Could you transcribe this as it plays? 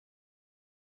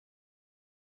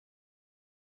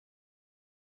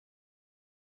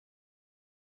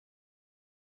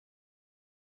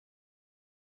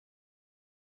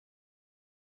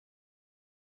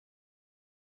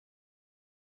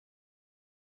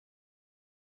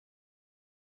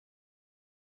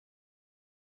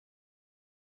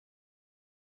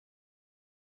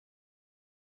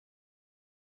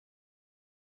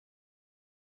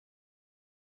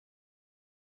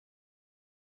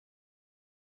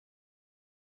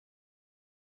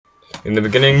In the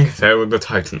beginning, there were the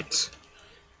Titans,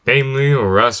 namely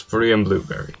Raspberry and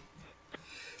Blueberry.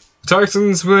 The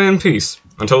Titans were in peace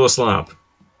until the slap.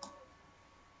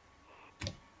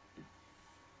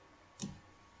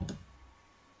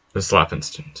 The slap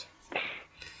incident.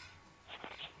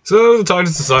 So the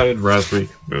Titans decided Raspberry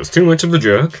was too much of a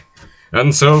jerk,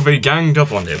 and so they ganged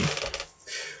up on him.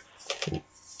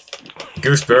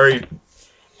 Gooseberry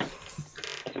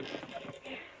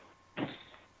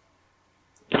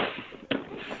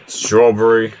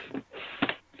Strawberry,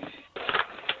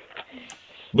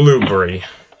 Blueberry,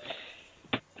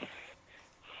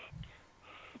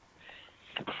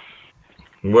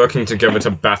 working together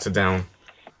to batter down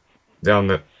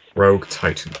the rogue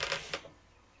Titan.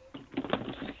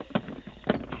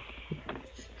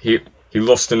 He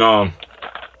lost an arm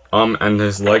and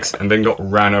his legs, and then got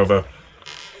ran over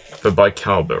by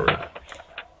Cowberry.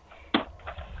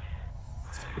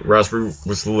 Raspberry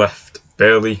was left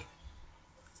barely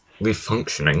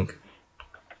functioning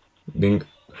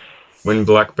when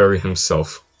Blackberry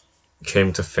himself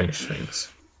came to finish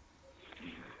things.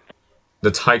 The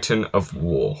Titan of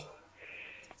War.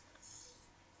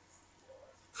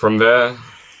 From there,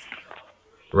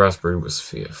 Raspberry was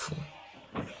fearful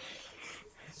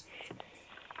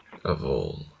of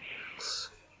all else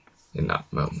in that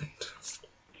moment.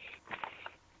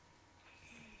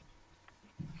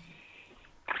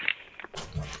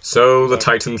 So the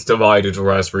Titans divided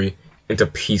Raspberry into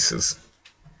pieces,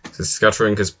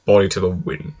 scattering his body to the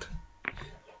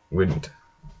wind.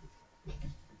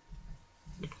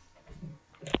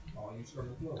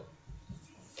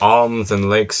 Arms and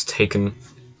legs taken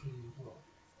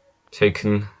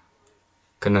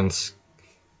and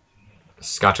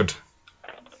scattered,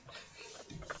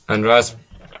 and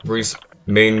Raspberry's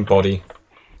main body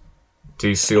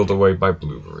sealed away by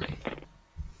Blueberry.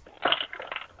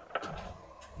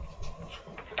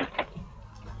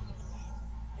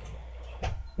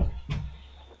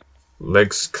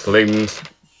 Legs claimed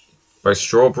by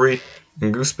Strawberry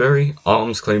and Gooseberry,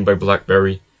 arms claimed by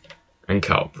Blackberry and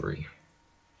Cowberry.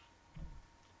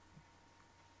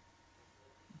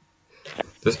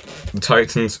 The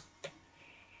Titans.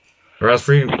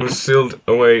 Raspberry was sealed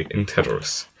away in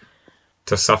Tetris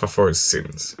to suffer for his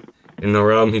sins in the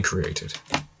realm he created,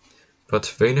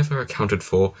 but they never accounted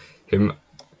for him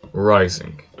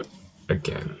rising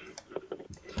again.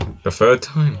 The third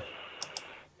time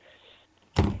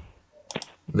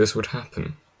this would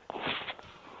happen,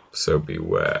 so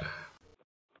beware.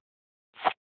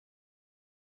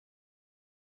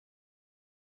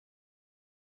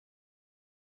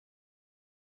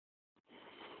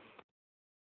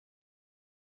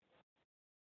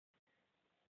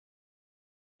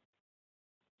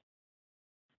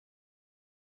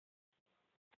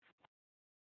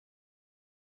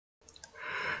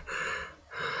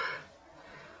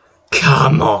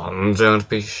 Come on, don't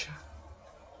be shy.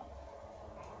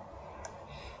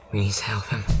 We need to help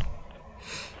him.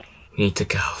 We need to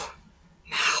go.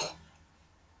 Now.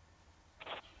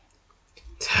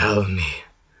 Tell me,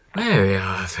 where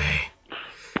are they?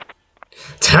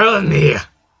 Tell me!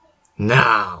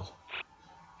 Now!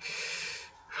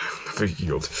 I'll never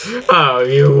yield. Oh,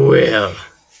 you will.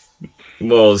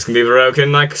 Walls can be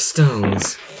broken like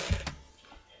stones.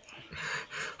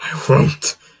 I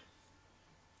won't.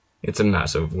 It's a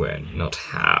matter of when, not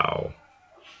how.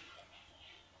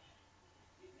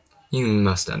 You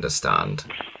must understand.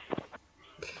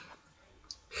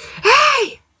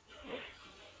 Hey!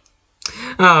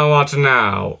 Oh, what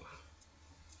now?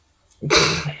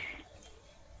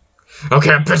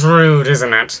 Okay, a bit rude,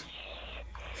 isn't it?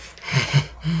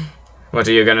 What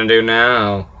are you gonna do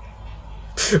now?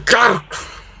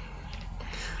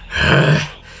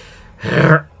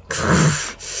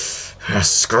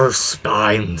 Screw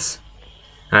spines.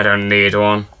 I don't need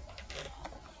one.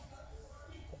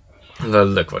 Though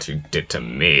look what you did to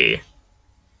me.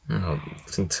 I'll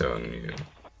turn you.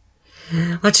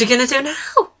 What you gonna do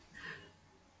now?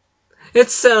 It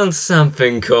sounds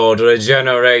something called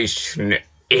regeneration,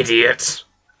 idiot.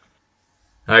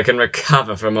 I can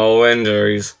recover from all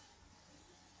injuries.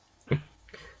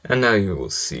 And now you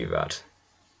will see that.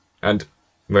 And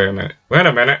wait a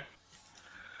minute.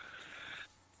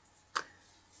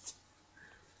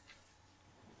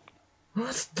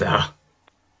 What the?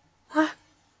 What?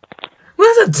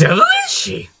 Where the devil is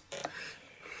she?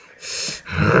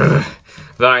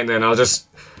 Fine then, I'll just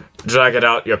drag it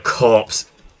out your corpse.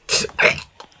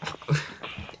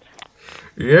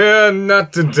 Yeah,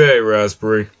 not today,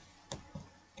 Raspberry.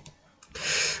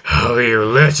 Oh, you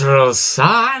literal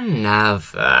son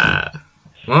of a...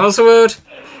 What's the word?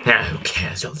 Yeah, who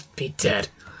cares? You'll be dead.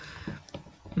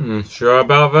 Sure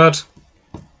about that?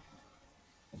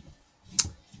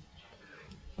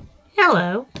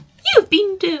 Hello. You've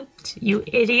been duped, you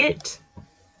idiot.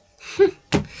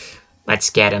 Let's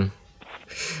get him.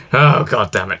 Oh,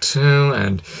 god damn it.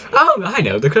 Oh, I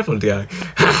know, the crippled guy.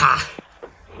 Ha ha!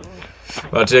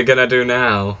 What you gonna do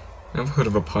now? I've heard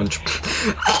of a punch.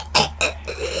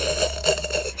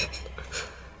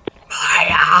 My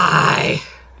eye!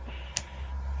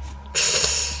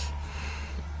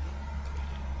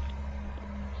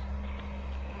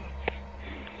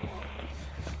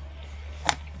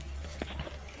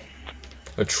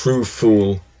 A true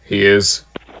fool, he is.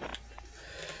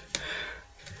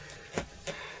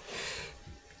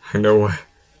 I know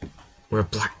where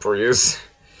Blackberry is.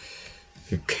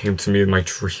 He came to me in my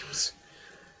dreams.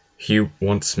 He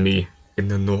wants me in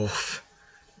the north.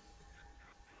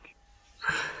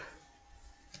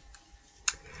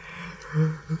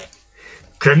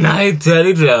 Good night,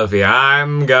 Teletubby.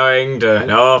 I'm going to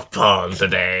North Pole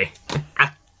today.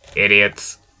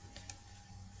 Idiots.